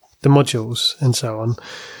the modules and so on.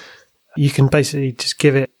 You can basically just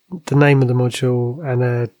give it the name of the module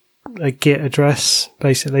and a Git address,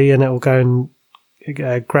 basically, and it will go and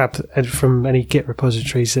grab from any Git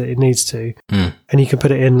repositories that it needs to. And you can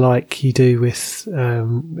put it in like you do with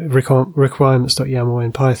requirements.yaml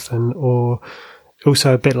in Python, or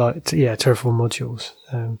also a bit like, Terraform modules.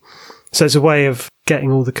 So it's a way of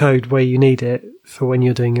getting all the code where you need it for when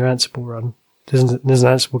you're doing your Ansible run. There's an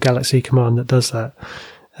Ansible Galaxy command that does that.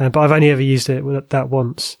 But I've only ever used it with that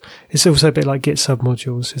once. It's also a bit like Git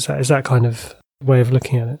submodules. Is that kind of way of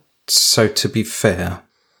looking at it? So to be fair,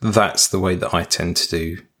 that's the way that I tend to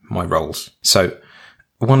do my roles. So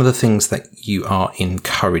one of the things that you are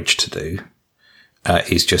encouraged to do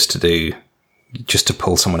is just to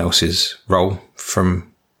pull someone else's role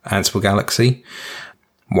from Ansible Galaxy.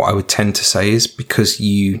 What I would tend to say is, because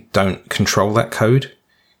you don't control that code,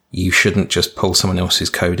 you shouldn't just pull someone else's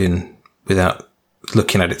code in without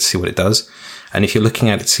looking at it to see what it does. And if you're looking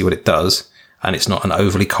at it to see what it does, and it's not an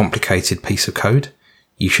overly complicated piece of code,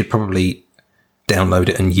 you should probably download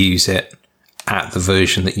it and use it at the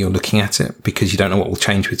version that you're looking at it, because you don't know what will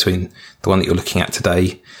change between the one that you're looking at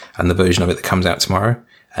today and the version of it that comes out tomorrow.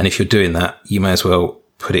 And if you're doing that, you may as well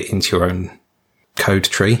put it into your own code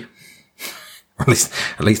tree. At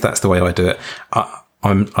least that's the way I do it.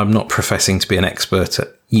 I'm not professing to be an expert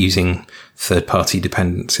at using third-party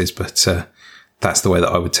dependencies, but that's the way that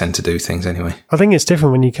I would tend to do things anyway. I think it's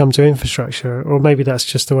different when you come to infrastructure, or maybe that's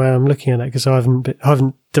just the way I'm looking at it, because I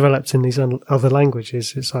haven't developed in these other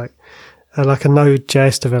languages. It's like a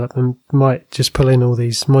Node.js development might just pull in all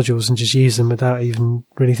these modules and just use them without even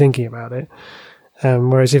really thinking about it.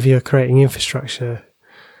 Whereas if you're creating infrastructure,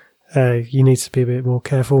 you need to be a bit more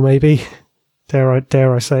careful, maybe. Dare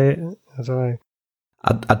I say it? I don't know.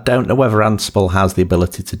 I don't know whether Ansible has the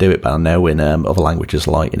ability to do it, but I know in other languages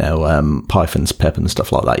like, Python's pip and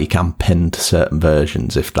stuff like that, you can pin to certain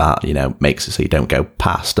versions if that, makes it so you don't go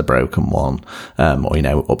past a broken one,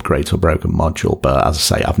 or, upgrade to a broken module. But as I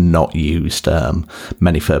say, I've not used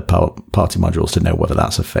many third-party modules to know whether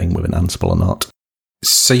that's a thing within Ansible or not.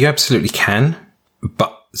 So you absolutely can,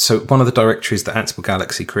 so one of the directories that Ansible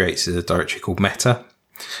Galaxy creates is a directory called meta,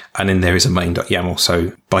 and in there is a main.yaml.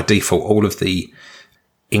 So by default, all of the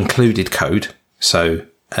included code, so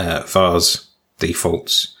vars,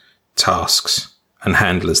 defaults, tasks, and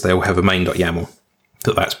handlers, they all have a main.yaml.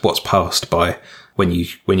 That's what's passed by when you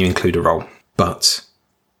include a role. But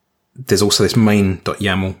there's also this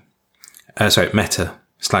main.yaml,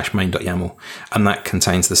 meta/main.yaml, and that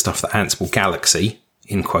contains the stuff that Ansible Galaxy,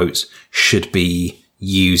 in quotes, should be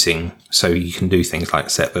using. So you can do things like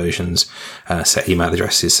set versions, set email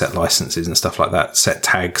addresses, set licenses and stuff like that, set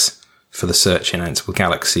tags for the search in Ansible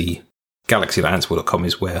Galaxy. Galaxy.ansible.com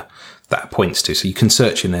is where that points to. So you can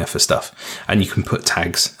search in there for stuff, and you can put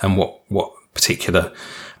tags and what particular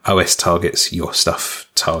OS targets your stuff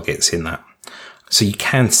targets in that. So you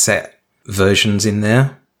can set versions in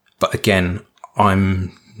there, but again,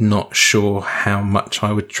 I'm not sure how much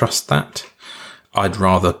I would trust that. I'd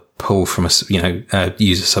rather pull from use a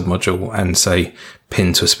submodule and say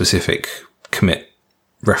pin to a specific commit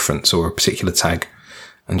reference or a particular tag,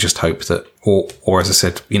 and just hope that, or as I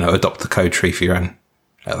said, adopt the code tree for your own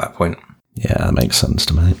at that point. Yeah, that makes sense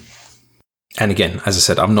to me. And again, as I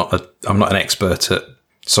said, I'm not an expert at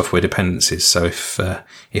software dependencies. So if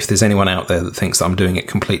there's anyone out there that thinks that I'm doing it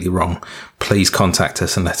completely wrong, please contact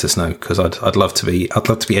us and let us know, because I'd love to be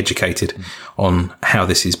educated on how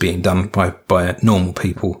this is being done by normal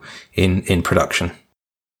people in production.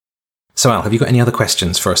 So Al, have you got any other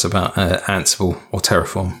questions for us about Ansible or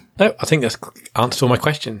Terraform? No, I think that's answered all my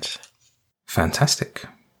questions. Fantastic.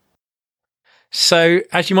 So,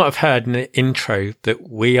 as you might have heard in the intro,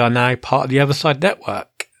 that we are now part of the Other Side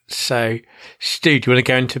Network. So, Stu, do you want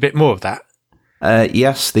to go into a bit more of that?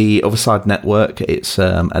 Yes, the Other Side Network, it's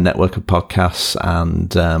a network of podcasts,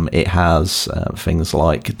 and it has things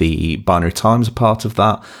like the Binary Times are part of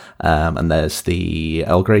that, and there's the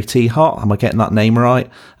El Grey Tea Hot, am I getting that name right?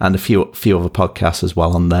 And a few other podcasts as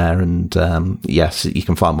well on there, and yes, you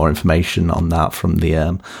can find more information on that from the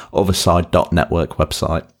otherside.network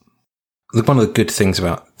website. One of the good things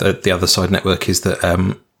about the Other Side Network is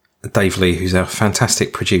that Dave Lee, who's our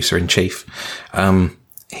fantastic producer-in-chief,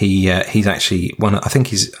 he's actually I think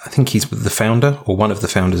he's the founder or one of the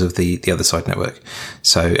founders of the Other Side Network.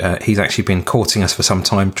 So he's actually been courting us for some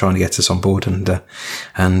time, trying to get us on board, and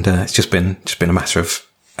it's just been a matter of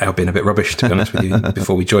our being a bit rubbish, to be honest with you,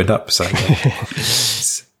 before we joined up. So,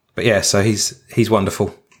 but yeah, so he's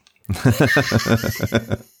wonderful.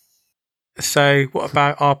 So, what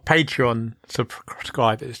about our Patreon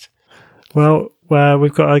subscribers? Well,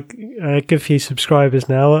 we've got a good few subscribers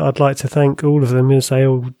now. I'd like to thank all of them, as they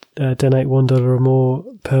all donate $1 or more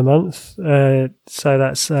per month. So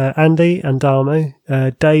that's Andy and Damo,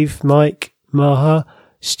 Dave, Mike, Maha,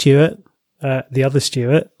 Stuart, the other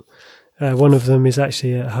Stuart. One of them is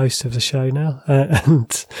actually a host of the show now,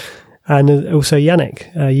 and also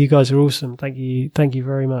Yannick. You guys are awesome. Thank you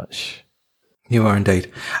very much. You are indeed.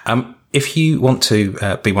 If you want to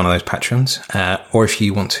be one of those patrons, or if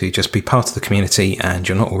you want to just be part of the community and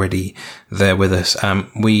you're not already there with us,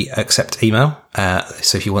 we accept email.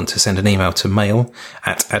 So if you want to send an email to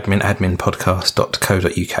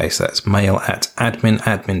mail@adminadminpodcast.co.uk, so that's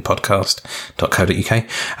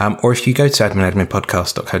mail@adminadminpodcast.co.uk. Or if you go to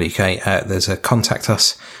adminadminpodcast.co.uk, there's a contact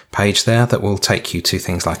us page there that will take you to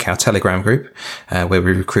things like our Telegram group, where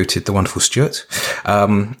we recruited the wonderful Stuart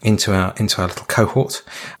into our little cohort.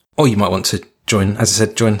 Or you might want to join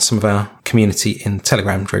some of our community in the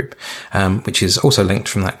Telegram group, which is also linked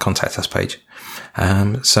from that contact us page.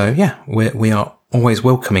 So yeah, we are always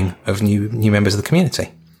welcoming of new members of the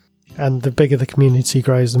community. And the bigger the community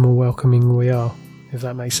grows, the more welcoming we are, if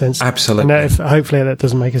that makes sense. Absolutely. And hopefully that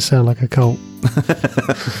doesn't make us sound like a cult.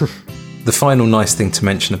 The final nice thing to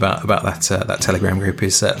mention about that Telegram group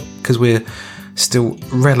is that because we're still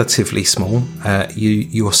relatively small,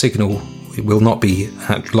 your signal will not be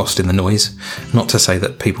lost in the noise. Not to say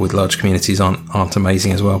that people with large communities aren't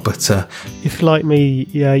amazing as well, but if, like me,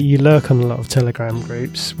 you lurk on a lot of Telegram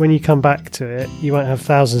groups, when you come back to it, you won't have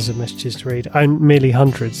thousands of messages to read, merely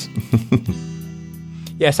hundreds.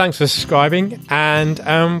 Yeah, thanks for subscribing, and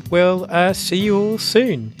we'll see you all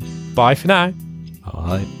soon. Bye for now. All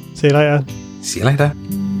right. See you later. See you later.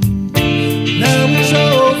 Now it's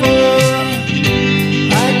over.